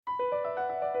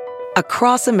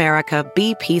Across America,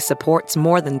 BP supports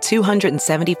more than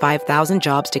 275,000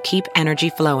 jobs to keep energy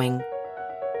flowing.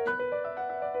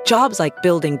 Jobs like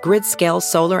building grid-scale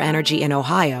solar energy in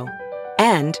Ohio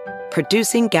and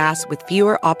producing gas with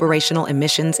fewer operational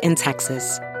emissions in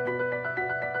Texas.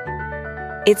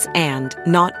 It's and,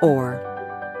 not or.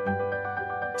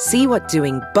 See what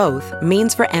doing both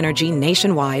means for energy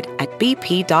nationwide at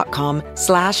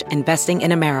bp.com/investing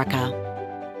in America.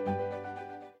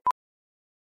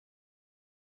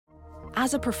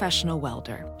 As a professional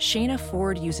welder, Shayna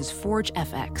Ford uses Forge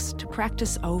FX to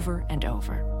practice over and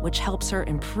over, which helps her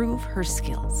improve her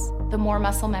skills. The more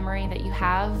muscle memory that you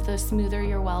have, the smoother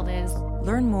your weld is.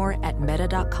 Learn more at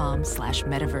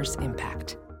meta.com/metaverse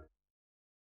impact.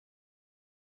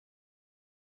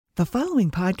 The following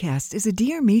podcast is a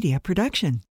Dear Media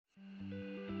production.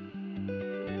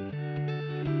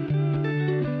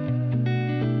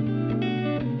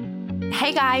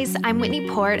 Hey guys, I'm Whitney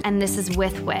Port, and this is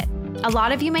With Wit. A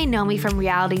lot of you may know me from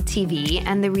reality TV,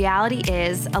 and the reality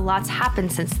is a lot's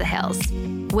happened since the hills.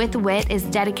 With Wit is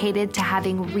dedicated to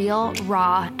having real,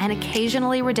 raw, and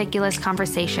occasionally ridiculous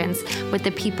conversations with the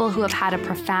people who have had a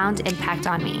profound impact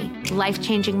on me.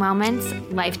 Life-changing moments,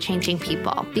 life-changing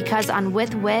people. Because on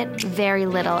With Wit, very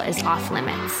little is off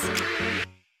limits.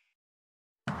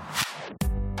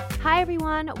 Hi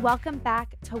everyone, welcome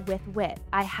back to With Wit.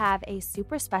 I have a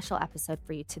super special episode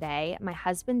for you today. My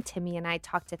husband Timmy and I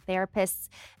talked to therapists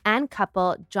and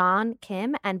couple John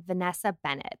Kim and Vanessa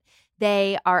Bennett.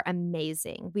 They are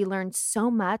amazing. We learned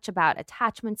so much about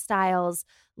attachment styles,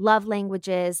 love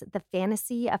languages, the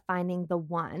fantasy of finding the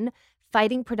one,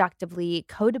 fighting productively,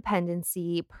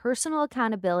 codependency, personal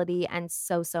accountability, and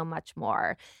so much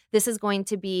more. This is going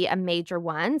to be a major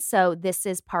one, so this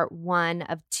is part 1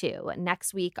 of 2.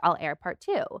 Next week, I'll air part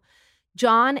 2.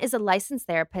 John is a licensed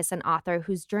therapist and author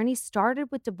whose journey started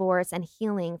with divorce and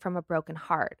healing from a broken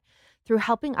heart. Through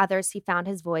helping others, he found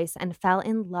his voice and fell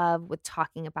in love with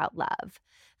talking about love.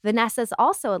 Vanessa is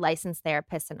also a licensed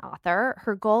therapist and author.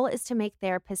 Her goal is to make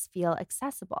therapists feel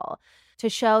accessible, to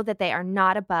show that they are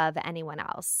not above anyone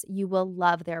else. You will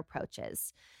love their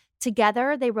approaches.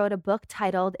 Together, they wrote a book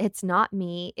titled It's Not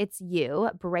Me, It's You,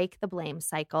 Break the Blame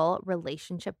Cycle,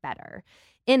 Relationship Better.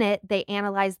 In it, they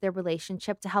analyze their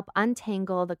relationship to help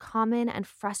untangle the common and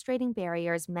frustrating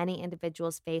barriers many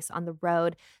individuals face on the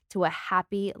road to a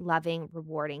happy, loving,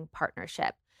 rewarding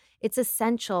partnership. It's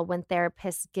essential when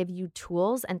therapists give you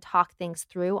tools and talk things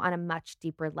through on a much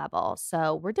deeper level.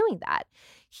 So we're doing that.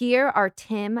 Here are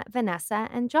Tim, Vanessa,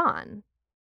 and John.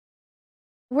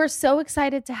 We're so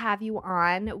excited to have you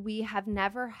on. We have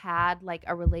never had like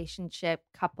a relationship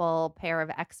couple pair of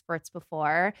experts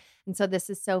before. And so this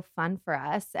is so fun for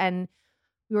us. And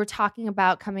we were talking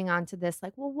about coming onto this,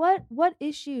 like, well, what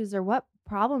issues or what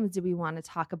problems do we want to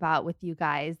talk about with you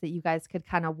guys that you guys could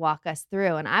kind of walk us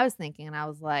through? And I was thinking, and I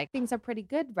was like, things are pretty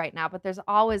good right now, but there's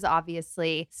always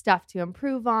obviously stuff to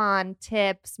improve on,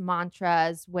 tips,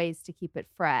 mantras, ways to keep it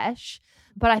fresh.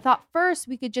 But I thought first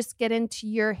we could just get into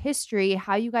your history,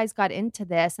 how you guys got into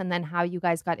this, and then how you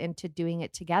guys got into doing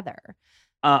it together.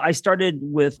 I started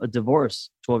with a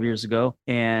divorce 12 years ago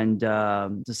and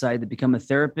decided to become a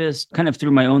therapist kind of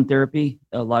through my own therapy.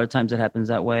 A lot of times it happens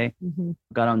that way. Mm-hmm.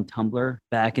 Got on Tumblr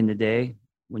back in the day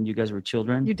when you guys were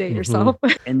children. You date yourself.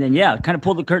 And then, kind of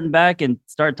pulled the curtain back and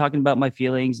started talking about my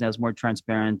feelings. And I was more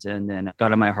transparent, and then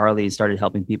got on my Harley and started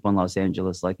helping people in Los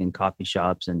Angeles, like in coffee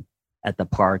shops and at the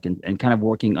park and kind of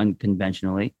working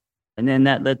unconventionally. And then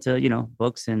that led to,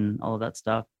 books and all of that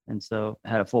stuff. And so I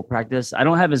had a full practice. I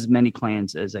don't have as many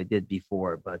clients as I did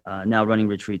before, but now running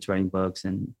retreats, writing books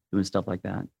and doing stuff like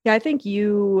that. Yeah, I think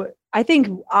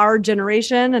our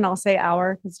generation, and I'll say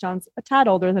our, because John's a tad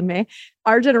older than me,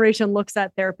 our generation looks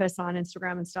at therapists on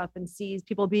Instagram and stuff and sees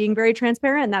people being very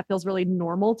transparent. And that feels really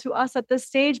normal to us at this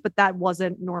stage, but that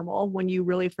wasn't normal when you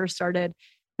really first started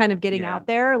kind of getting out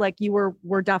there. Like you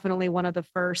were definitely one of the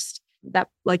first that,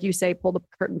 like you say, pulled the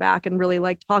curtain back and really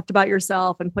like talked about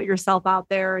yourself and put yourself out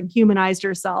there and humanized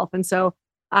yourself. And so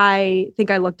I think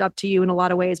I looked up to you in a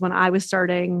lot of ways when I was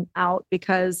starting out,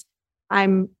 because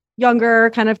I'm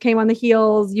younger, kind of came on the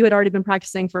heels. You had already been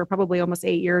practicing for probably almost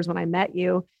 8 years when I met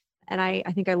you. And I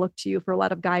think I looked to you for a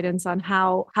lot of guidance on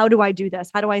how do I do this?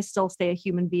 How do I still stay a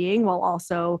human being while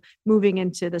also moving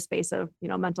into the space of,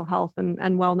 mental health and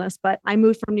wellness? But I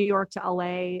moved from New York to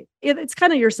LA. It's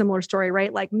kind of your similar story,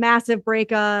 right? Like massive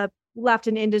breakup, left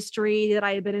an industry that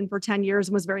I had been in for 10 years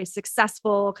and was very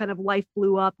successful, kind of life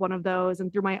blew up, one of those. And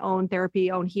through my own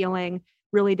therapy, own healing,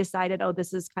 really decided, oh,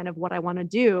 this is kind of what I want to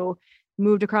do.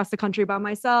 Moved across the country by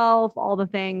myself, all the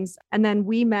things. And then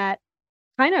we met.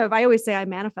 I always say I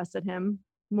manifested him.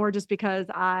 more just because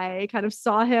I kind of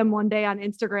saw him one day on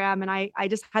Instagram and I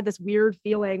just had this weird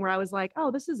feeling where I was like,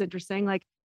 oh, this is interesting. Like,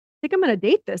 I think I'm going to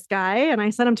date this guy. And I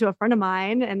sent him to a friend of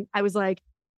mine and I was like,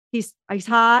 he's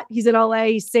hot. He's in LA.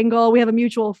 He's single. We have a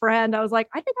mutual friend. I was like,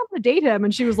 I think I'm going to date him.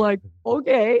 And she was like,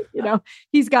 okay.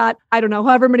 He's got, I don't know,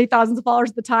 however many thousands of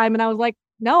followers at the time. And I was like,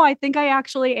 no, I think I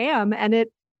actually am. And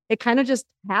it kind of just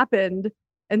happened.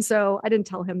 And so I didn't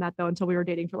tell him that though, until we were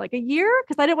dating for like a year.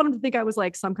 Cause I didn't want him to think I was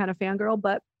like some kind of fangirl,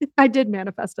 but I did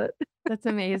manifest it. That's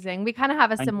amazing. We kind of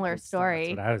have a similar story.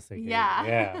 That's what I was thinking.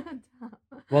 Yeah.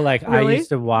 Well, like Really? I used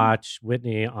to watch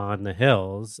Whitney on the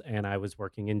Hills and I was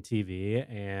working in TV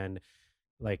and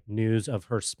like news of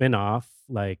her spinoff,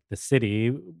 like The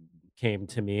City came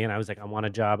to me and I was like, I want a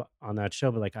job on that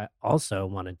show, but like I also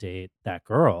want to date that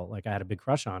girl. Like I had a big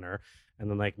crush on her and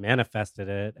then like manifested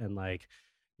it and like,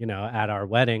 at our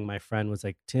wedding, my friend was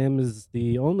like, Tim is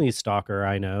the only stalker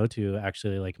I know to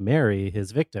actually like marry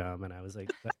his victim. And I was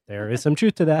like, there is some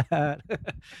truth to that.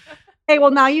 Hey, well,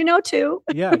 now you know too.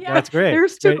 Yeah, that's great.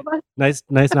 There's two of us.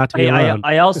 Nice not to be Hey, alone.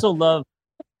 I also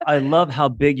I love how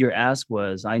big your ask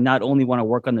was. I not only want to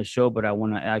work on the show, but I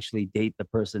want to actually date the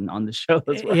person on the show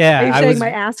as well. Yeah, Are you I saying was,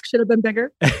 my ask should have been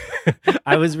bigger?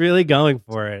 I was really going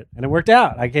for it, and it worked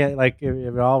out. I can't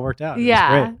it all worked out. It was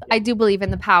Yeah. great. I do believe in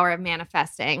the power of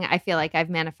manifesting. I feel like I've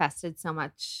manifested so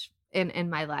much in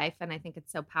my life and I think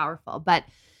it's so powerful. But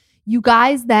you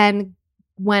guys then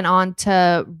went on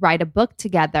to write a book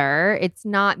together. It's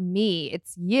not me,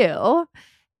 it's you.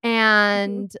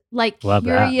 And like Love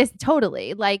curious,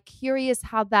 totally like curious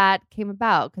how that came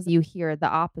about because you hear the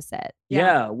opposite.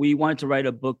 Yeah, we wanted to write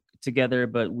a book together,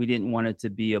 but we didn't want it to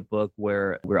be a book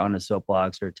where we're on a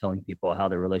soapbox or telling people how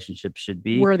their relationship should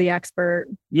be. We're the expert.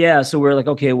 Yeah, so we're like,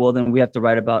 okay, well then we have to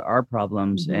write about our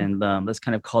problems and let's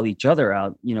kind of call each other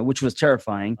out, which was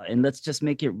terrifying. And let's just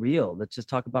make it real. Let's just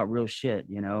talk about real shit,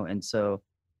 And so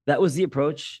that was the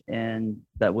approach, and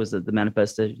that was the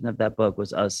manifestation of that book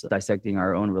was us dissecting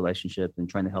our own relationship and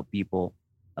trying to help people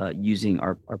using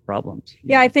our problems.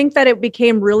 Yeah, I think that it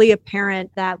became really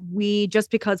apparent that just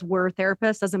because we're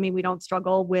therapists doesn't mean we don't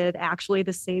struggle with actually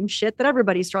the same shit that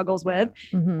everybody struggles with.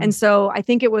 Mm-hmm. And so I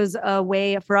think it was a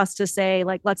way for us to say,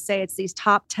 like, let's say it's these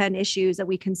top 10 issues that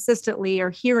we consistently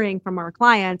are hearing from our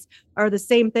clients are the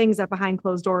same things that behind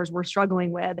closed doors we're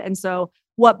struggling with. And so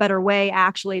what better way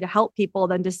actually to help people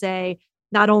than to say,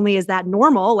 not only is that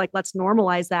normal, like let's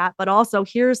normalize that, but also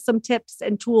here's some tips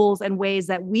and tools and ways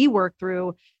that we work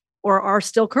through or are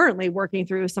still currently working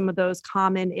through some of those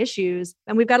common issues.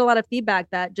 And we've got a lot of feedback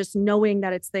that just knowing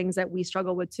that it's things that we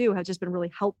struggle with too has just been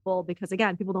really helpful because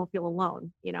again, people don't feel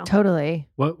alone, Totally.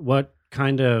 What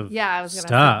kind of I was gonna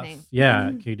stuff? say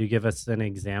Yeah, could you give us an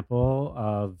example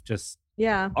of just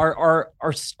Our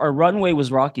runway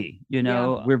was rocky,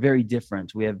 Yeah. We're very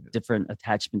different. We have different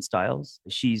attachment styles.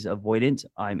 She's avoidant.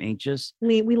 I'm anxious.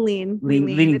 We lean.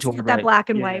 Leaning It's toward that right. black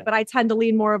and Yeah, white, yeah. but I tend to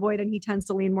lean more avoidant. He tends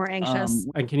to lean more anxious.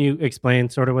 and can you explain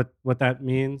sort of what that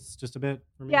means just a bit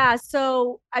for me? Yeah.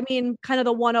 So, I mean, kind of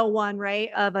the 101, right,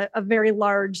 of a very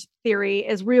large theory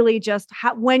is really just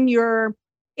when you're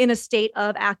in a state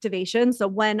of activation. So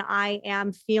when I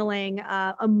am feeling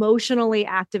emotionally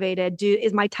activated,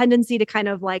 is my tendency to kind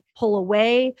of like pull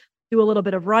away, do a little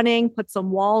bit of running, put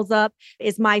some walls up?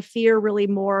 Is my fear really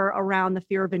more around the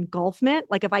fear of engulfment?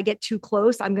 Like if I get too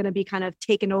close, I'm going to be kind of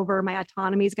taken over. My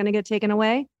autonomy is going to get taken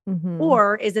away. Mm-hmm.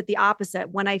 Or is it the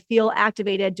opposite? When I feel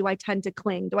activated, do I tend to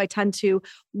cling? Do I tend to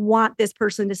want this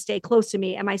person to stay close to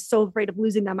me? Am I so afraid of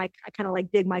losing them? I kind of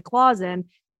like dig my claws in,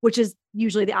 which is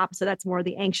usually the opposite. That's more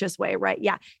the anxious way, right?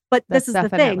 Yeah. But That's this is the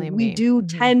definitely thing. me. We do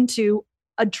Mhm. tend to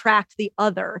attract the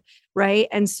other, right?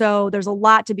 And so there's a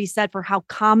lot to be said for how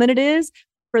common it is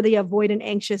for the avoidant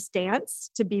anxious dance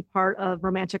to be part of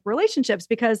romantic relationships,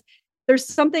 because there's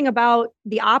something about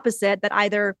the opposite that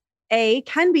either A,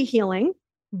 can be healing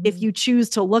if you choose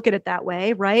to look at it that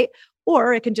way, right?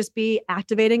 Or it can just be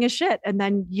activating as shit. And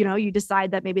then, you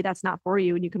decide that maybe that's not for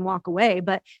you and you can walk away.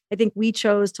 But I think we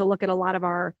chose to look at a lot of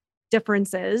our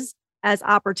differences as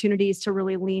opportunities to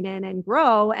really lean in and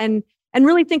grow and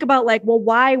really think about like, well,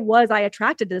 why was I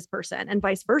attracted to this person and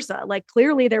vice versa? Like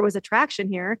clearly there was attraction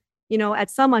here, at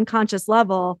some unconscious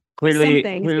level. Clearly,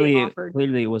 something is being offered.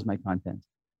 clearly it was my content.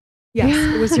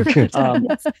 Yes, it was your content.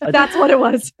 Yes. I- That's what it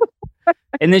was.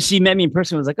 And then she met me in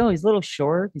person. Was like, oh, he's a little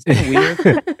short. He's kind of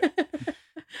weird.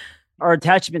 Our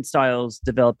attachment styles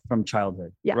develop from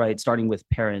childhood, Yeah. right? Starting with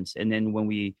parents. And then when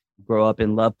we grow up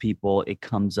and love people, it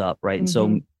comes up, right? And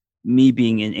so me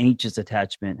being an anxious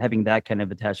attachment, having that kind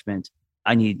of attachment,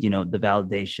 I need, the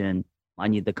validation. I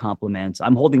need the compliments.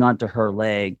 I'm holding on to her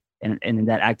leg and then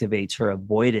that activates her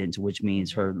avoidance, which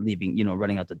means her leaving,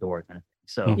 running out the door kind of thing.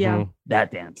 So Yeah.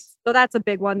 that dance. So that's a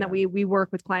big one that we work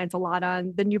with clients a lot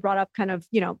on. Then you brought up kind of,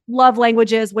 love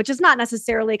languages, which is not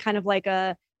necessarily kind of like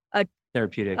a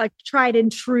Therapeutic. tried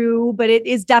and true, but it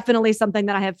is definitely something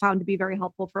that I have found to be very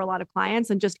helpful for a lot of clients,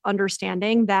 and just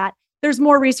understanding that there's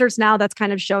more research now that's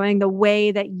kind of showing the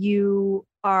way that you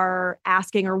are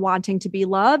asking or wanting to be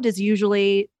loved is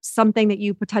usually something that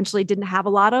you potentially didn't have a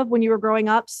lot of when you were growing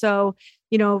up. So,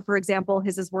 for example,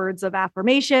 his words of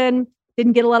affirmation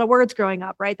didn't get a lot of words growing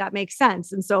up, right? That makes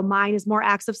sense. And so mine is more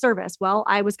acts of service. Well,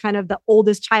 I was kind of the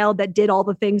oldest child that did all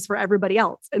the things for everybody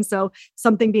else. And so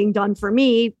something being done for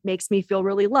me makes me feel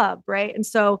really loved, right? And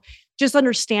so just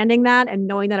understanding that and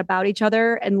knowing that about each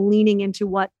other and leaning into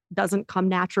what doesn't come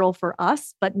natural for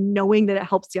us, but knowing that it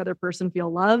helps the other person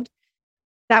feel loved.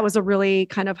 That was a really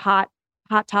kind of hot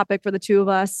topic for the two of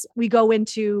us. We go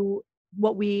into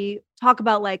what we talk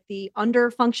about, like the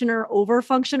under functioner, over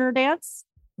functioner dance,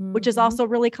 which is also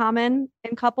really common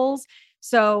in couples.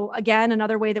 So again,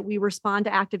 another way that we respond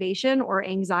to activation or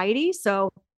anxiety.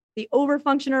 So the over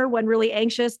functioner, when really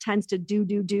anxious, tends to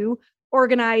do,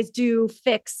 organize, do,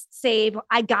 fix, save.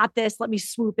 I got this. Let me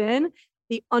swoop in.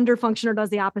 The under functioner does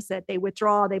the opposite. They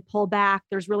withdraw, they pull back.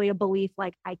 There's really a belief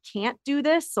like, I can't do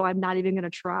this, so I'm not even going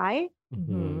to try.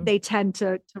 They tend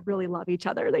to really love each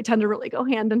other. They tend to really go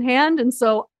hand in hand. And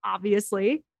so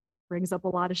obviously brings up a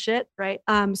lot of shit, right?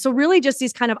 So really just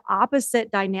these kind of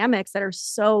opposite dynamics that are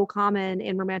so common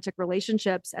in romantic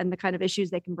relationships and the kind of issues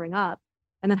they can bring up.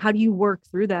 And then how do you work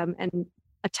through them and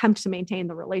attempt to maintain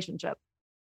the relationship?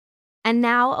 And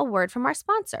now a word from our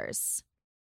sponsors.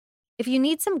 If you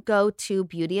need some go-to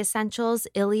beauty essentials,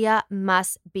 Ilia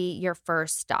must be your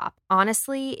first stop.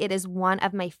 Honestly, it is one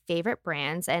of my favorite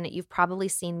brands, and you've probably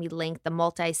seen me link the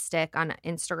multi-stick on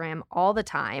Instagram all the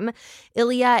time.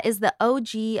 Ilia is the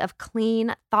OG of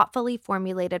clean, thoughtfully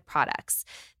formulated products.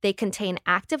 They contain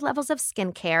active levels of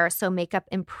skincare, so makeup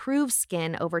improves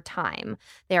skin over time.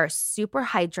 They are super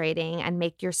hydrating and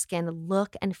make your skin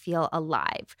look and feel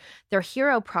alive. Their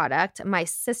hero product, my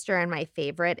sister and my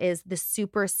favorite, is the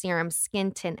Super Serum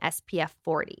Skin Tint SPF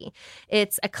 40.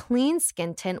 It's a clean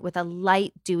skin tint with a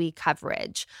light, dewy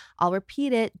coverage. I'll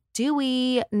repeat it,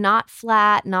 dewy, not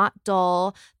flat, not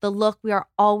dull, the look we are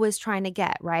always trying to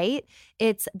get, right?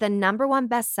 It's the #1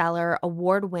 bestseller,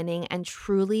 award-winning, and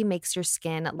truly makes your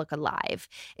skin look alive.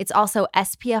 It's also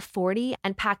SPF 40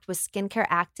 and packed with skincare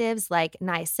actives like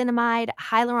niacinamide,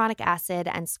 hyaluronic acid,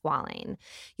 and squalane.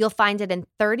 You'll find it in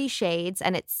 30 shades,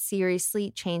 and it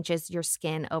seriously changes your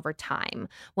skin over time.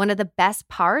 One of the best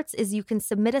parts is you can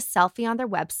submit a selfie on their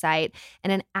website,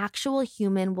 and an actual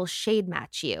human will shade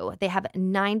match you. They have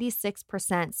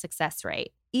 96% success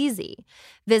rate. Easy.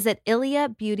 Visit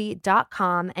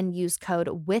iliabeauty.com and use code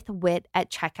WITHWIT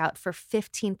at checkout for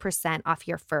 15% off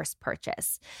your first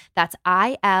purchase. That's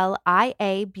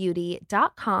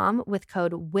iliabeauty.com with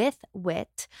code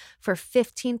WITHWIT for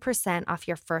 15% off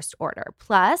your first order.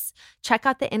 Plus, check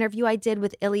out the interview I did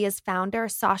with Ilia's founder,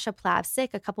 Sasha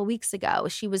Plavsik, a couple weeks ago.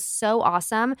 She was so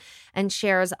awesome and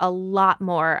shares a lot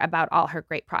more about all her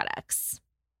great products.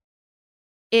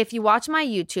 If you watch my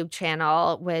YouTube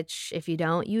channel, which if you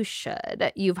don't, you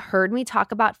should, you've heard me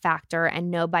talk about Factor and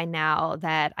know by now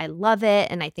that I love it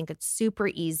and I think it's super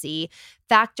easy.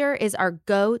 Factor is our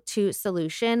go-to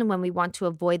solution when we want to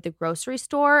avoid the grocery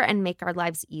store and make our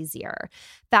lives easier.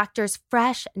 Factor's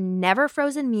fresh, never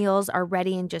frozen meals are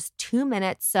ready in just 2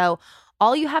 minutes, so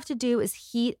all you have to do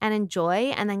is heat and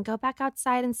enjoy, and then go back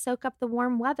outside and soak up the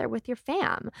warm weather with your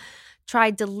fam. Try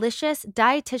delicious,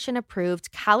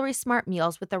 dietitian-approved, calorie-smart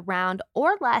meals with around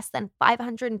or less than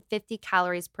 550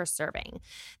 calories per serving.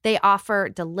 They offer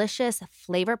delicious,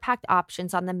 flavor-packed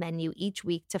options on the menu each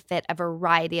week to fit a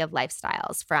variety of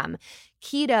lifestyles, from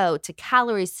keto to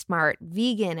calorie-smart,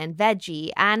 vegan and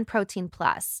veggie, and protein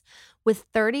plus. With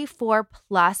 34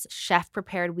 plus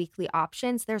chef-prepared weekly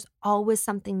options, there's always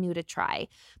something new to try.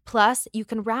 Plus, you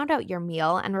can round out your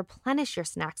meal and replenish your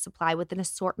snack supply with an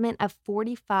assortment of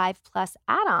 45 plus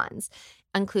add-ons,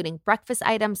 including breakfast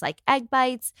items like egg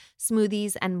bites,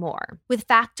 smoothies, and more. With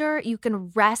Factor, you can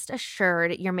rest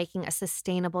assured you're making a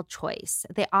sustainable choice.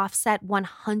 They offset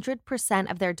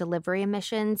 100% of their delivery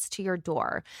emissions to your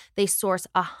door. They source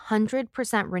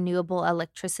 100% renewable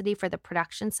electricity for the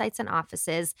production sites and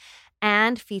offices,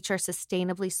 and feature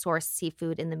sustainably sourced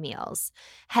seafood in the meals.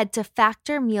 Head to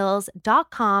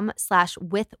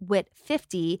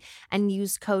factormeals.com/withwit50 and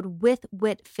use code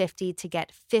WITHWIT50 to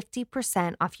get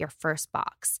 50% off your first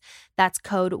box. That's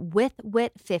code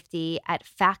WITHWIT50 at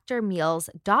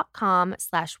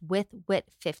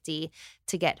factormeals.com/withwit50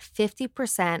 to get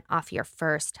 50% off your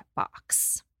first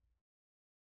box.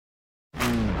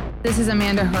 This is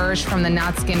Amanda Hirsch from the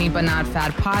Not Skinny But Not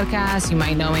Fat podcast. You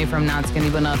might know me from Not Skinny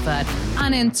But Not Fat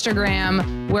on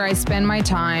Instagram, where I spend my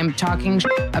time talking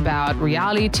about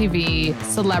reality TV,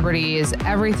 celebrities,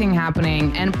 everything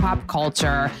happening in pop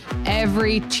culture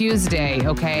every Tuesday,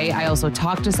 okay? I also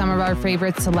talk to some of our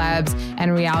favorite celebs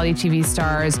and reality TV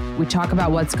stars. We talk about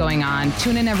what's going on.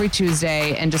 Tune in every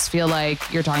Tuesday and just feel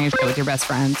like you're talking shit with your best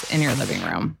friends in your living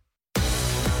room.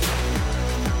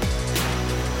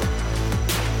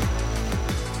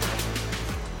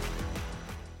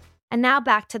 And now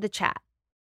back to the chat.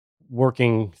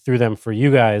 Working through them for you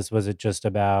guys, was it just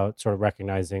about sort of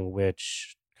recognizing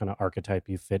which kind of archetype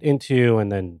you fit into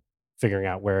and then figuring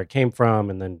out where it came from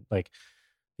and then like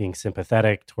being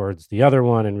sympathetic towards the other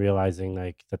one and realizing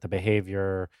like that the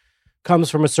behavior comes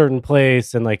from a certain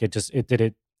place and like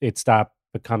it stopped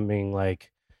becoming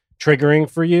like triggering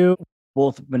for you?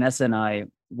 Both Vanessa and I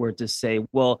were to say,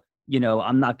 well,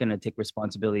 I'm not going to take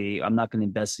responsibility. I'm not going to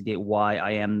investigate why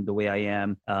I am the way I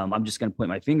am. I'm just going to point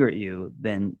my finger at you.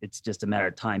 Then it's just a matter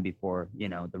of time before,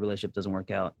 the relationship doesn't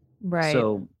work out. Right.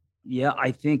 So, yeah,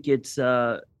 I think it's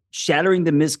shattering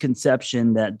the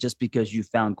misconception that just because you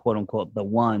found, quote unquote, the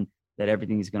one, that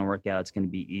everything is going to work out. It's going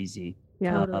to be easy.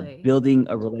 Yeah. Totally. Building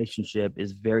a relationship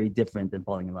is very different than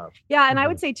falling in love. Yeah. And I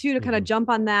would say too, to kind of jump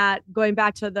on that, going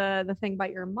back to the thing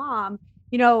about your mom,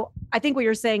 I think what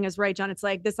you're saying is right, John. It's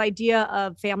like this idea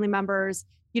of family members,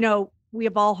 we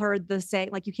have all heard the saying,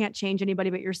 like, you can't change anybody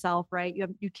but yourself, right?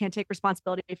 You can't take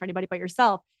responsibility for anybody but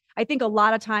yourself. I think a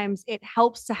lot of times it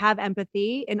helps to have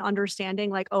empathy and understanding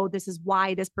like, oh, this is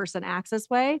why this person acts this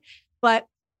way. But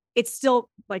it's still,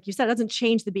 like you said, it doesn't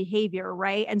change the behavior,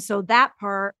 right? And so that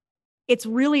part, it's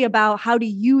really about how do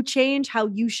you change how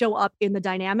you show up in the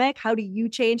dynamic? How do you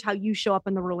change how you show up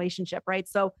in the relationship, right?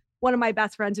 So one of my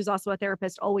best friends, who's also a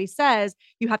therapist, always says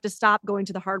you have to stop going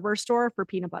to the hardware store for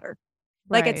peanut butter.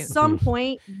 Like at some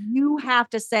point, you have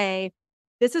to say,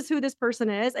 this is who this person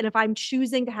is. And if I'm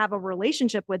choosing to have a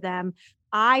relationship with them,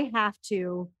 I have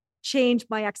to change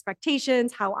my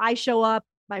expectations, how I show up,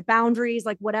 my boundaries,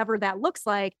 like whatever that looks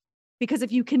like. Because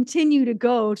if you continue to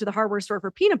go to the hardware store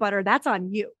for peanut butter, that's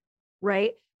on you,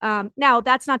 right? Now,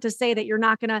 that's not to say that you're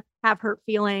not going to have hurt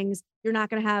feelings. You're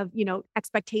not going to have,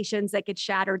 expectations that get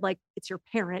shattered, like it's your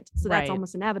parent. So that's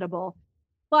almost inevitable.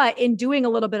 But in doing a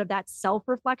little bit of that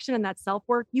self-reflection and that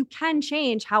self-work, you can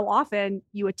change how often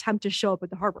you attempt to show up at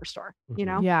the hardware store,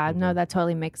 Yeah, no, that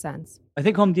totally makes sense. I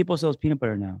think Home Depot sells peanut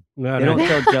butter now. No, they don't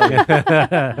sell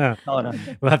jelly.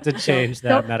 We'll have to change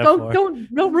that metaphor.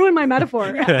 Don't ruin my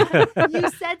metaphor. You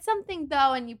said something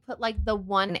though, and you put like the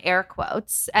one air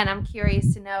quotes, and I'm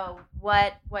curious to know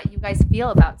what you guys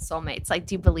feel about soulmates. Like,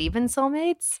 do you believe in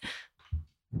soulmates?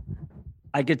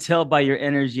 I could tell by your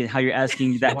energy and how you're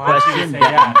asking that question.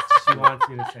 Yes. She wants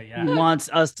you to say yes. She wants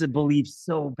us to believe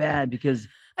so bad because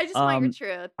I just want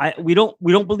your truth. We don't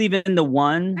believe in the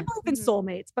one. I believe in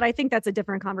soulmates, but I think that's a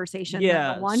different conversation.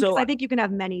 Yeah, than the one. So I think you can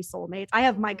have many soulmates. I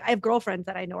have girlfriends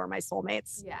that I know are my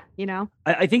soulmates. Yeah.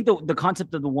 I think the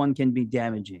concept of the one can be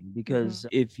damaging because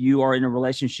if you are in a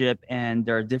relationship and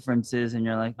there are differences and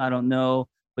you're like, I don't know,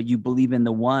 but you believe in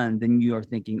the one, then you are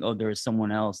thinking, oh, there is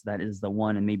someone else that is the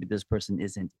one, and maybe this person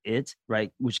isn't it,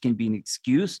 right? Which can be an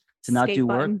excuse to not do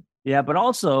work. Yeah, but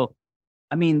also,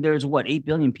 I mean, there's 8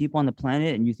 billion people on the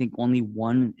planet, and you think only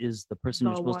one is the person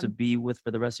you're supposed to be with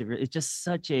for the rest of your. It's just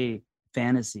such a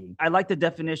fantasy. I like the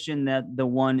definition that the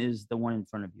one is the one in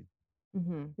front of you.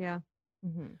 Mm-hmm. Yeah.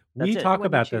 Mm-hmm. We talk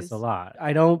about this a lot.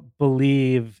 I don't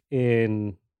believe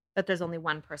in that there's only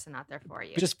one person out there for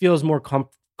you. It just feels more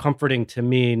comforting to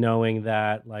me knowing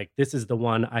that like this is the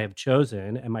one I have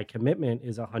chosen and my commitment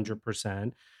is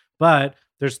 100%. But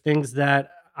there's things that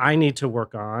I need to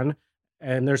work on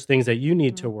and there's things that you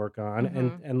need to work on.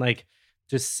 And like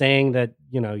just saying that,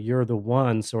 you're the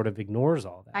one sort of ignores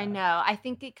all that. I know. I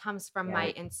think it comes from my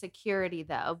insecurity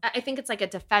though. I think it's like a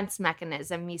defense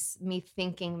mechanism, me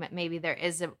thinking that maybe there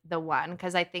is the one.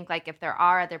 Cause I think like if there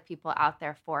are other people out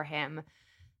there for him,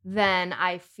 then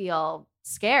I feel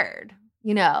scared.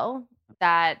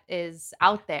 That is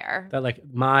out there. That like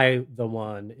the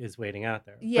one is waiting out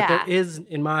there. Yeah. But there is,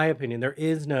 in my opinion, there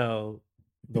is no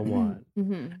the one.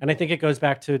 And I think it goes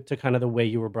back to kind of the way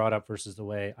you were brought up versus the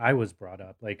way I was brought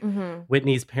up. Like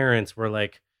Whitney's parents were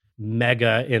like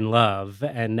mega in love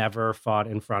and never fought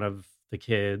in front of the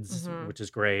kids, which is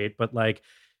great. But like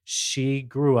she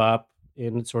grew up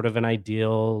in sort of an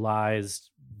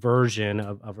idealized version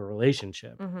of a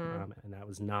relationship. And that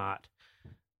was not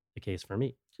the case for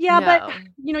me. Yeah, no. But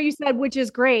you said which is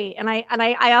great, and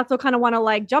I also kind of want to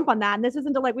like jump on that. And this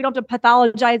isn't to like we don't have to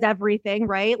pathologize everything,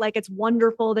 right? Like it's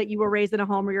wonderful that you were raised in a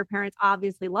home where your parents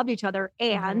obviously loved each other,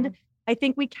 and I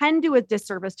think we can do a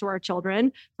disservice to our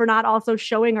children for not also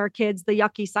showing our kids the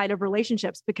yucky side of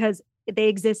relationships, because they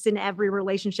exist in every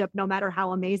relationship, no matter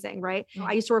how amazing, right?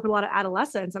 I used to work with a lot of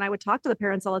adolescents, and I would talk to the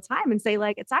parents all the time and say,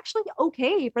 like, it's actually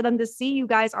okay for them to see you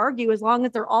guys argue as long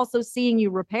as they're also seeing you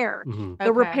repair.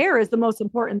 The repair is the most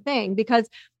important thing, because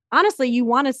honestly, you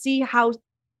want to see how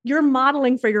you're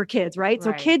modeling for your kids, right?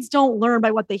 So kids don't learn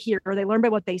by what they hear, or they learn by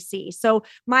what they see. So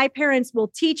my parents will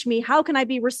teach me, how can I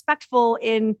be respectful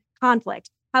in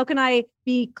conflict? How can I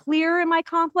be clear in my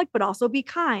conflict, but also be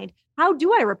kind? How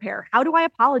do I repair? How do I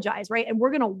apologize? Right. And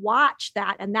we're going to watch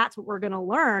that. And that's what we're going to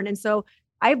learn. And so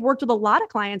I've worked with a lot of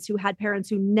clients who had parents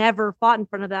who never fought in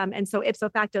front of them. And so ipso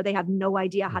facto, they have no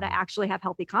idea how to actually have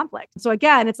healthy conflict. So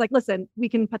again, it's like, listen, we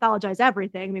can pathologize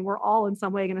everything. I mean, we're all in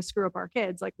some way going to screw up our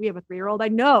kids. Like, we have a 3-year-old. I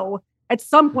know at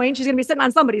some point she's going to be sitting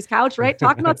on somebody's couch, right?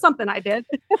 Talking about something I did.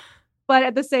 But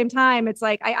at the same time, it's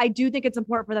like, I do think it's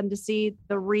important for them to see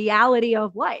the reality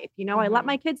of life. You know, I let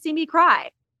my kids see me cry.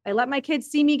 I let my kids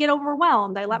see me get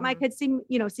overwhelmed. I let my kids see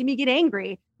me get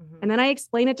angry. And then I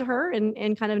explain it to her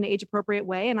in kind of an age appropriate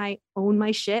way. And I own my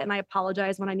shit and I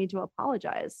apologize when I need to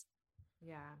apologize.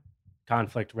 Yeah.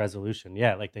 Conflict resolution.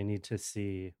 Yeah. Like, they need to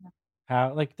see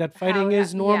how, like, that fighting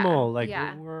is normal. Like,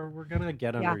 we're going to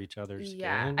get under each other's skin.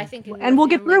 Yeah. I think, and we'll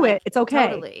get through it. It's okay.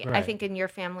 Totally. Right. I think in your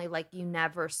family, like, you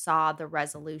never saw the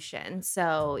resolution.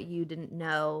 So you didn't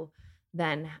know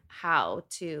then how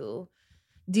to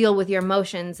deal with your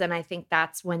emotions. And I think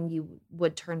that's when you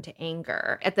would turn to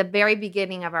anger. At the very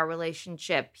beginning of our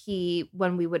relationship,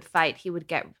 when we would fight, he would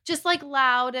get just like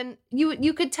loud, and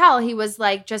you could tell he was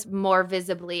like just more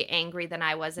visibly angry than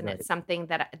I was. And it's something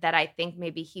that I think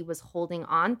maybe he was holding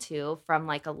on to from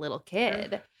like a little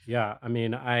kid. Yeah. I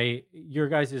mean, your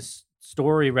guys'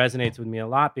 story resonates with me a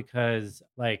lot, because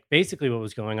like basically what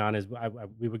was going on is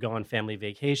we would go on family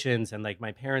vacations, and like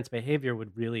my parents' behavior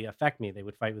would really affect me. They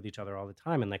would fight with each other all the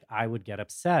time, and like I would get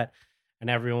upset, and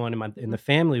everyone in the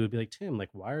family would be like, Tim, like,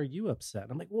 why are you upset?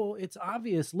 And I'm like, well, it's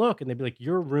obvious. Look. And they'd be like,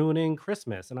 you're ruining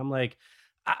Christmas. And I'm like,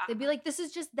 they'd be like, this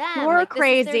is just them. You're like,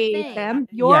 crazy, Tim.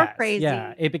 You're crazy.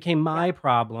 Yeah. It became my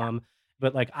problem.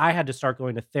 But like, I had to start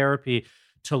going to therapy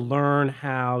to learn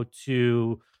how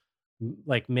to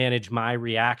like manage my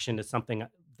reaction to something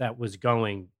that was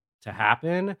going to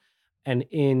happen. And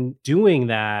in doing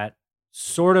that,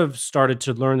 sort of started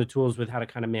to learn the tools with how to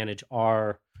kind of manage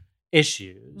our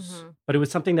issues. But it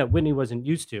was something that Whitney wasn't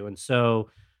used to. And so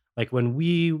like when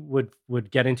we would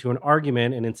get into an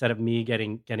argument, and instead of me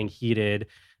getting heated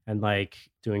and like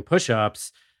doing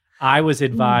push-ups, I was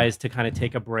advised to kind of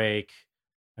take a break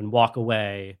and walk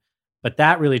away. But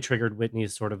that really triggered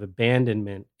Whitney's sort of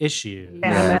abandonment issue.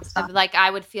 Yeah. Like,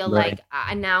 I would feel like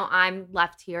now I'm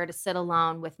left here to sit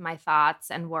alone with my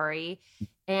thoughts and worry.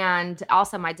 And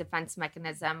also my defense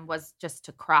mechanism was just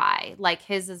to cry. Like,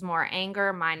 his is more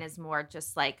anger. Mine is more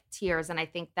just like tears. And I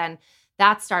think then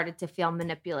that started to feel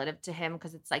manipulative to him,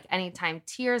 because it's like anytime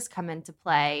tears come into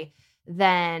play,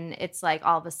 then it's like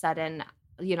all of a sudden,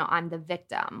 you know, I'm the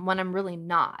victim when I'm really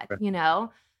not, you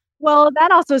know? Well,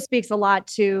 that also speaks a lot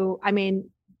to, I mean,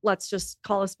 let's just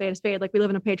call a spade a spade. Like, we live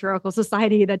in a patriarchal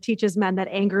society that teaches men that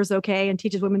anger is okay and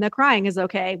teaches women that crying is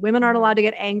okay. Women aren't allowed to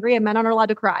get angry and men aren't allowed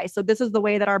to cry. So this is the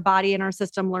way that our body and our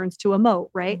system learns to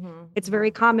emote, right? It's very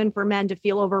common for men to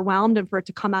feel overwhelmed and for it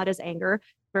to come out as anger.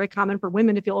 Very common for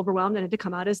women to feel overwhelmed and it to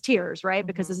come out as tears, right?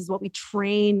 Because this is what we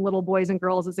train little boys and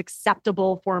girls as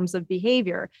acceptable forms of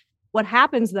behavior. What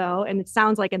happens though, and it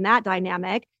sounds like in that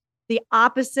dynamic, the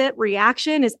opposite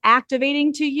reaction is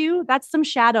activating to you. That's some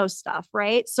shadow stuff,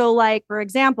 right? So like, for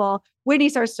example, Whitney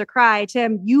starts to cry,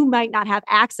 Tim, you might not have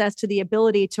access to the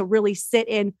ability to really sit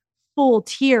in full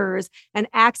tears and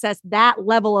access that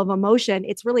level of emotion.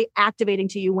 It's really activating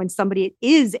to you when somebody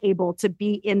is able to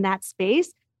be in that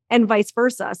space, and vice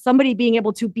versa. Somebody being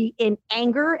able to be in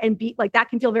anger and be like, that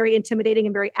can feel very intimidating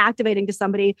and very activating to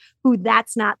somebody who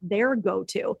that's not their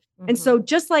go-to. And so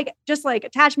just like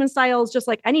attachment styles, just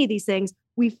like any of these things,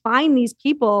 we find these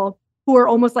people who are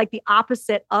almost like the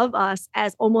opposite of us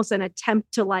as almost an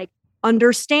attempt to like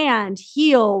understand,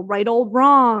 heal, right old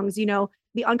wrongs, you know,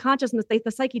 the unconsciousness,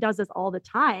 the psyche does this all the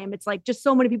time. It's like, just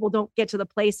so many people don't get to the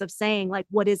place of saying like,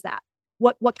 what is that?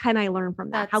 What can I learn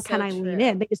from that? How can I lean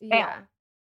in? They just fail.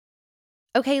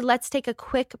 Okay, let's take a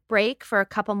quick break for a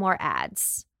couple more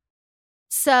ads.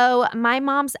 So my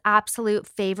mom's absolute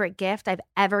favorite gift I've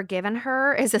ever given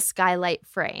her is a skylight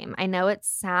frame. I know it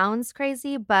sounds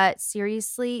crazy, but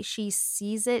seriously, she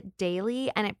sees it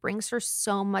daily and it brings her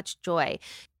so much joy.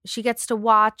 She gets to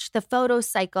watch the photo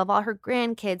cycle of all her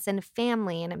grandkids and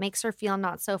family, and it makes her feel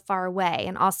not so far away.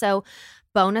 And also,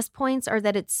 Bonus points are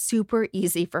that it's super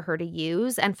easy for her to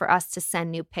use and for us to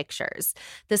send new pictures.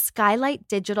 The Skylight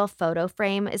digital photo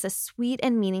frame is a sweet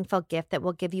and meaningful gift that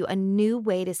will give you a new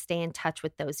way to stay in touch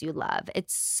with those you love.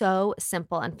 It's so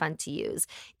simple and fun to use,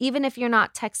 even if you're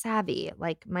not tech savvy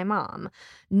like my mom.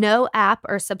 No app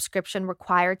or subscription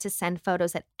required to send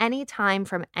photos at any time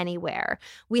from anywhere.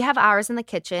 We have ours in the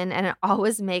kitchen, and it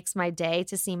always makes my day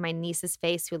to see my niece's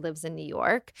face who lives in New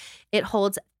York. It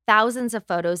holds thousands of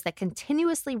photos that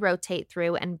continuously rotate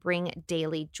through and bring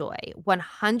daily joy.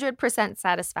 100%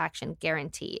 satisfaction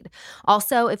guaranteed.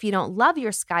 Also, if you don't love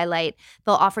your Skylight,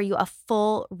 they'll offer you a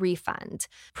full refund.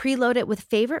 Preload it with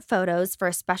favorite photos for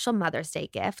a special Mother's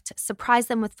Day gift. Surprise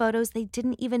them with photos they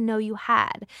didn't even know you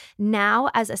had.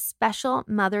 Now, as a special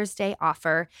Mother's Day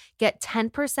offer, get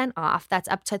 10% off. That's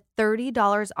up to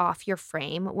 $30 off your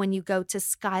frame when you go to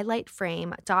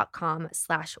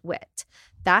skylightframe.com/wit.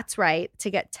 That's right. To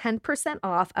get 10%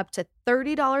 off, up to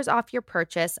 $30 off your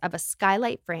purchase of a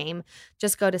Skylight frame,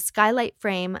 just go to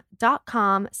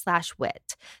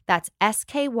skylightframe.com/wit. That's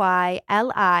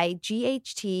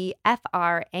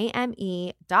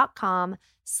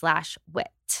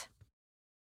skylightghtframe.com/wit.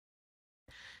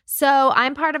 So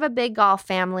I'm part of a big golf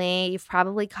family. You've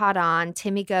probably caught on.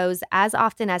 Timmy goes as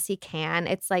often as he can.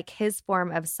 It's like his form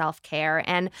of self-care.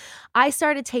 And I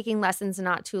started taking lessons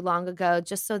not too long ago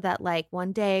just so that like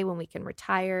one day when we can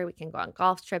retire, we can go on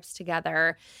golf trips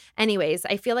together. Anyways,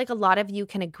 I feel like a lot of you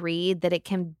can agree that it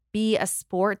can be a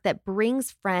sport that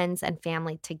brings friends and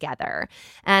family together.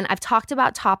 And I've talked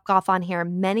about Topgolf on here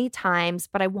many times,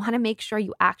 but I want to make sure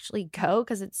you actually go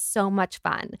because it's so much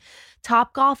fun.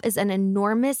 Topgolf is an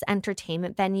enormous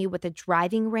entertainment venue with a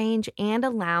driving range and a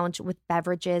lounge with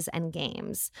beverages and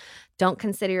games. Don't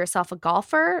consider yourself a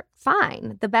golfer?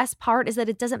 Fine. The best part is that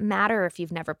it doesn't matter if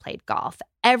you've never played golf.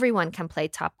 Everyone can play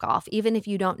Topgolf, even if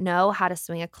you don't know how to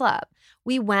swing a club.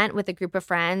 We went with a group of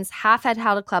friends. Half had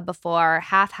held a club before,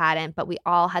 half hadn't, but we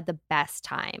all had the best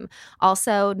time.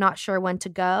 Also, not sure when to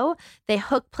go? They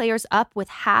hook players up with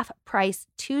Half Price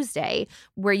Tuesday,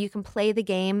 where you can play the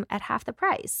game at half the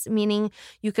price, meaning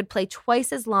you could play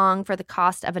twice as long for the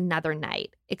cost of another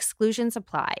night. Exclusions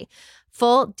apply.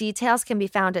 Full details can be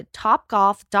found at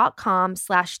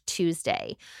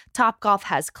topgolf.com/Tuesday. Topgolf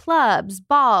has clubs,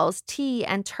 balls, tee,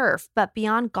 and turf, but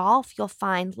beyond golf, you'll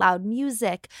find loud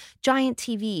music, giant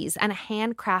TVs, and a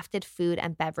handcrafted food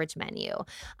and beverage menu.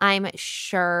 I'm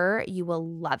sure you will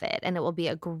love it, and it will be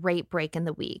a great break in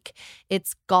the week.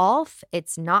 It's golf,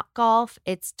 it's not golf,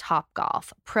 it's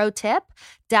Topgolf. Pro tip,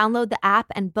 download the app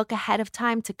and book ahead of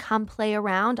time to come play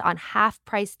around on Half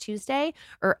Price Tuesday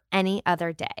or any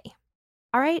other day.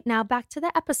 All right, now back to the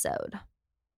episode.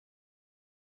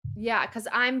 Yeah, because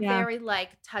I'm very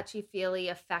like touchy-feely,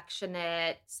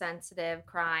 affectionate, sensitive,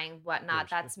 crying, whatnot.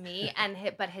 That's me.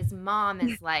 But his mom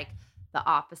is like the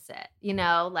opposite,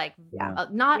 like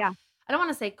not. Yeah. I don't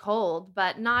want to say cold,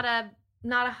 but not a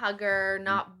hugger,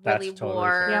 not really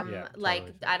warm. Yeah, like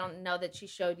totally. I don't know that she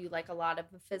showed you like a lot of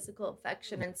physical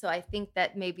affection, and so I think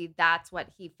that maybe that's what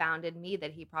he found in me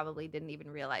that he probably didn't even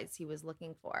realize he was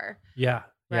looking for. Yeah.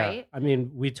 Right. Yeah. I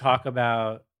mean, we talk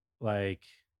about like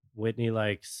Whitney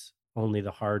likes only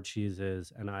the hard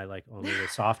cheeses and I like only the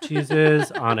soft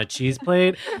cheeses on a cheese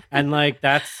plate. And like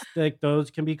that's like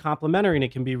those can be complementary and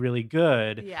it can be really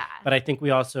good. Yeah. But I think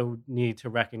we also need to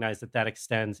recognize that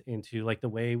extends into like the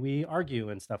way we argue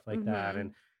and stuff like that.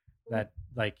 And that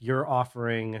like you're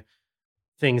offering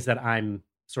things that I'm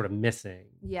sort of missing.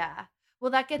 Yeah.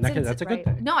 Well, that gets into that's a good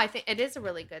thing. No, I think it is a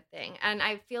really good thing. And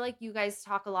I feel like you guys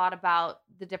talk a lot about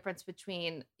the difference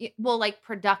between, like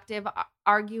productive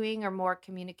arguing or more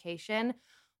communication.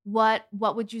 What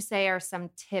would you say are some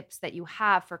tips that you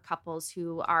have for couples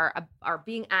who are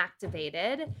being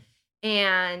activated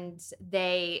and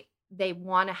they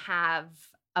want to have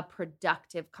a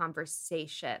productive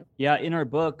conversation? Yeah, in our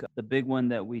book, the big one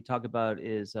that we talk about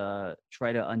is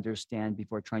try to understand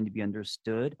before trying to be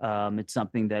understood. It's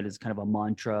something that is kind of a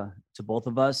mantra to both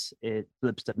of us. It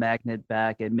flips the magnet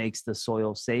back. It makes the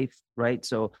soil safe, right?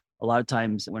 So a lot of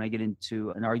times when I get into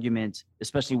an argument,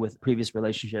 especially with previous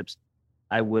relationships,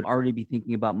 I would already be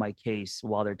thinking about my case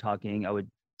while they're talking. I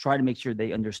would try to make sure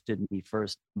they understood me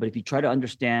first. But if you try to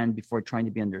understand before trying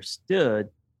to be understood,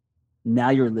 now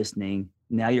you're listening.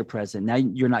 Now you're present. Now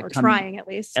you're not trying at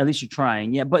least. At least you're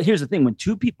trying. Yeah. But here's the thing: when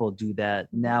two people do that,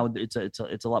 now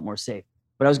it's a lot more safe.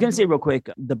 But I was going to say real quick,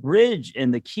 the bridge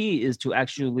and the key is to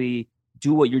actually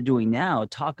do what you're doing now.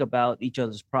 Talk about each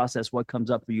other's process, what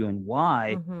comes up for you, and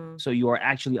why. So you are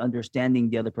actually understanding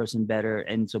the other person better,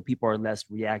 and so people are less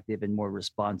reactive and more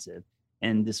responsive.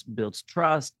 And this builds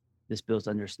trust. This builds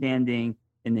understanding.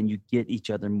 and then you get each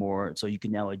other more, so you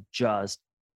can now adjust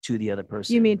to the other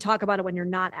person. You mean talk about it when you're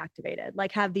not activated,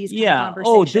 like have these kind of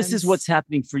Oh, conversations. this is what's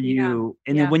happening for you.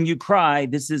 And then when you cry,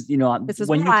 this is, this is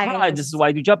when you cry, this is why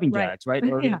I do jumping jacks, right?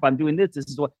 Or Yeah. if I'm doing this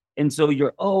is what. And so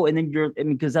and then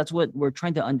because that's what we're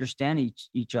trying to understand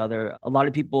each other. A lot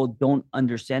of people don't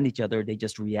understand each other. They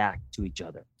just react to each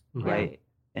other. Right.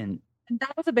 And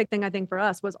that was a big thing, I think, for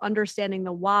us, was understanding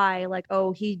the why, like,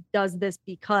 oh, he does this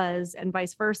because, and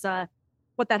vice versa.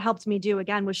 What that helped me do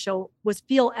again was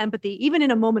feel empathy, even in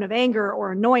a moment of anger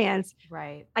or annoyance.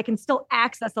 Right. I can still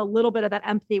access a little bit of that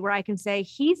empathy where I can say,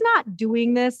 he's not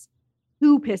doing this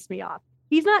to piss me off.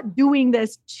 He's not doing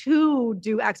this to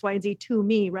do X, Y, and Z to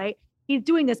me, right? He's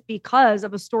doing this because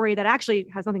of a story that actually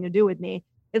has nothing to do with me.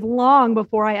 It's long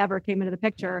before I ever came into the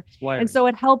picture. And so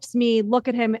it helps me look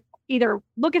at him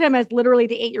as literally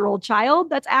the 8-year-old child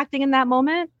that's acting in that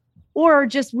moment, or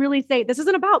just really say, this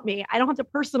isn't about me. I don't have to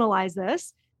personalize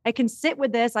this. I can sit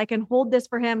with this. I can hold this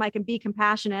for him. I can be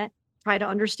compassionate, try to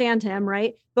understand him,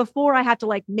 right? Before I have to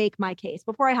like make my case,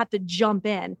 before I have to jump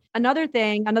in. Another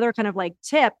kind of like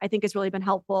tip I think has really been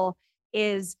helpful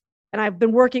is, and I've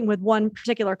been working with one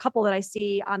particular couple that I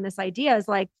see on this idea, is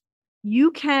like,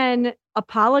 you can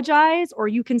apologize or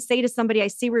you can say to somebody, I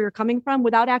see where you're coming from,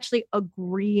 without actually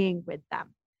agreeing with them.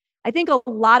 I think a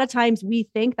lot of times we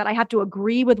think that I have to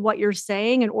agree with what you're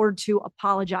saying in order to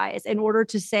apologize, in order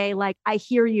to say like, I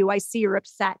hear you, I see you're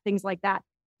upset, things like that.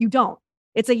 You don't.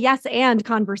 It's a yes and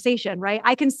conversation, right?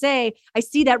 I can say, I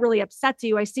see that really upsets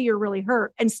you. I see you're really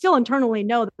hurt, and still internally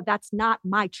know that that's not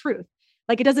my truth.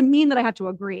 Like, it doesn't mean that I have to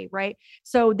agree, right?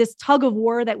 So this tug of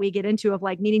war that we get into of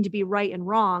like needing to be right and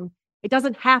wrong, it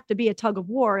doesn't have to be a tug of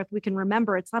war if we can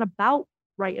remember it's not about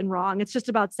right and wrong. It's just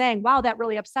about saying, wow, that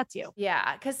really upsets you.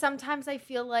 Yeah, because sometimes I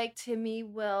feel like Timmy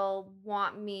will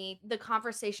want the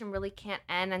conversation really can't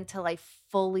end until I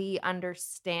fully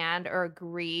understand or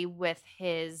agree with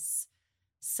his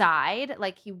side.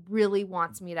 Like, he really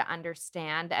wants me to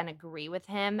understand and agree with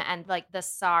him. And like the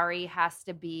sorry has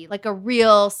to be like a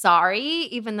real sorry,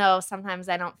 even though sometimes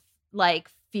I don't like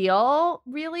feel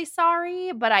really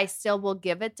sorry, but I still will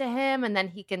give it to him, and then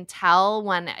he can tell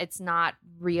when it's not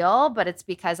real, but it's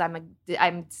because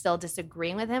I'm still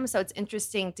disagreeing with him. So it's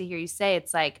interesting to hear you say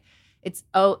it's like it's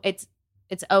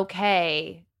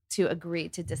okay to agree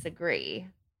to disagree,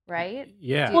 right?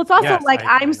 Yeah. Well, it's also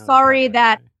I'm sorry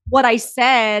that what I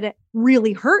said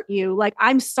really hurt you. Like,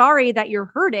 I'm sorry that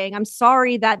you're hurting. I'm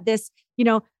sorry that this,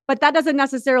 but that doesn't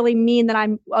necessarily mean that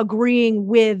I'm agreeing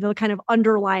with the kind of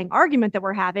underlying argument that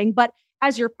we're having. But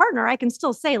as your partner, I can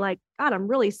still say like, God, I'm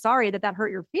really sorry that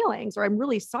hurt your feelings, or I'm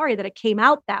really sorry that it came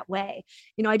out that way.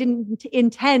 I didn't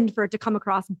intend for it to come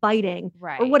across biting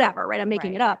or whatever, right? I'm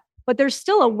making it up. But there's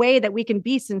still a way that we can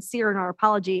be sincere in our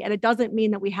apology. And it doesn't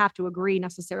mean that we have to agree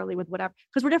necessarily with whatever,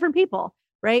 because we're different people,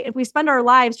 right? If we spend our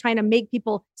lives trying to make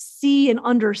people see and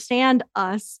understand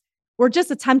us, we're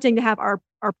just attempting to have our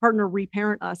partner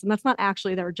reparent us. And that's not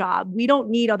actually their job. We don't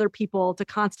need other people to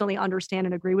constantly understand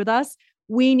and agree with us.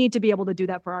 We need to be able to do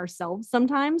that for ourselves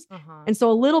sometimes. And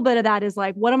so a little bit of that is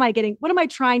like, what am I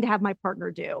trying to have my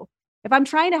partner do? If I'm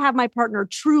trying to have my partner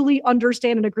truly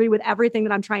understand and agree with everything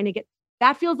that I'm trying to get,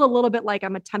 that feels a little bit like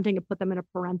I'm attempting to put them in a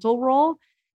parental role.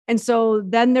 And so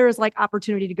then there's like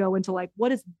opportunity to go into like,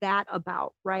 what is that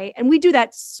about? Right. And we do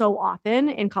that so often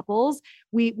in couples.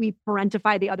 We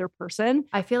parentify the other person.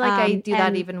 I feel like I do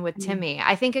that even with Timmy.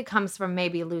 I think it comes from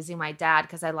maybe losing my dad,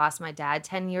 because I lost my dad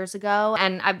 10 years ago.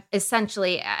 And I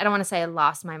don't want to say I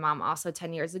lost my mom also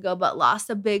 10 years ago, but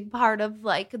lost a big part of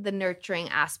like the nurturing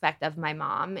aspect of my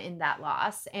mom in that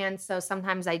loss. And so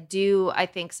sometimes I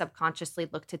think subconsciously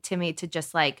look to Timmy to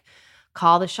just like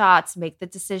call the shots, make the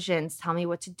decisions, tell me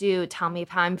what to do, tell me if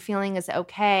how I'm feeling is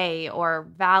okay or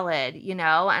valid, and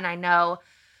I know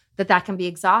that can be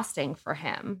exhausting for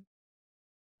him.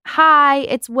 Hi,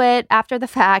 it's Whit. After the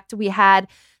fact, we had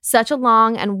such a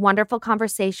long and wonderful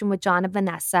conversation with John and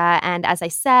Vanessa. And as I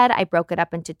said, I broke it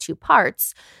up into 2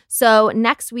 parts. So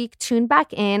next week, tune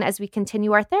back in as we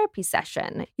continue our therapy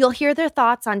session. You'll hear their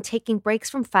thoughts on taking breaks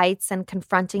from fights and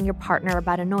confronting your partner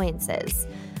about annoyances.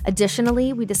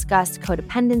 Additionally, we discussed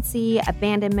codependency,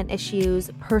 abandonment issues,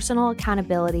 personal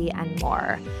accountability, and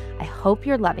more. I hope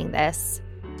you're loving this.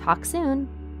 Talk soon.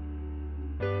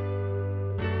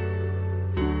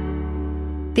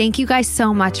 Thank you guys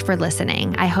so much for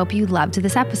listening. I hope you loved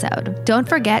this episode. Don't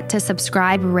forget to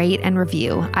subscribe, rate, and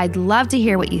review. I'd love to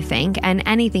hear what you think and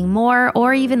anything more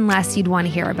or even less you'd want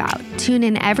to hear about. Tune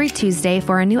in every Tuesday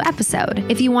for a new episode.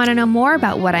 If you want to know more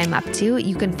about what I'm up to,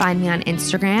 you can find me on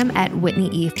Instagram at Whitney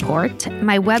Eve Port,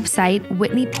 my website,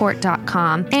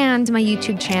 whitneyport.com, and my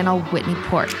YouTube channel, Whitney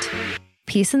Port.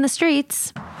 Peace in the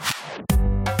streets.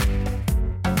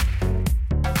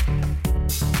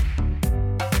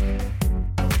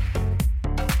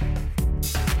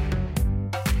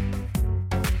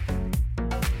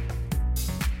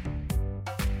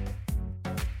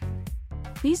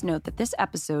 Please note that this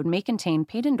episode may contain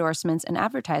paid endorsements and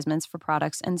advertisements for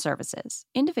products and services.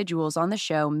 Individuals on the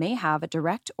show may have a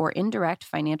direct or indirect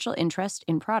financial interest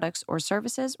in products or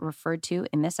services referred to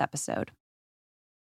in this episode.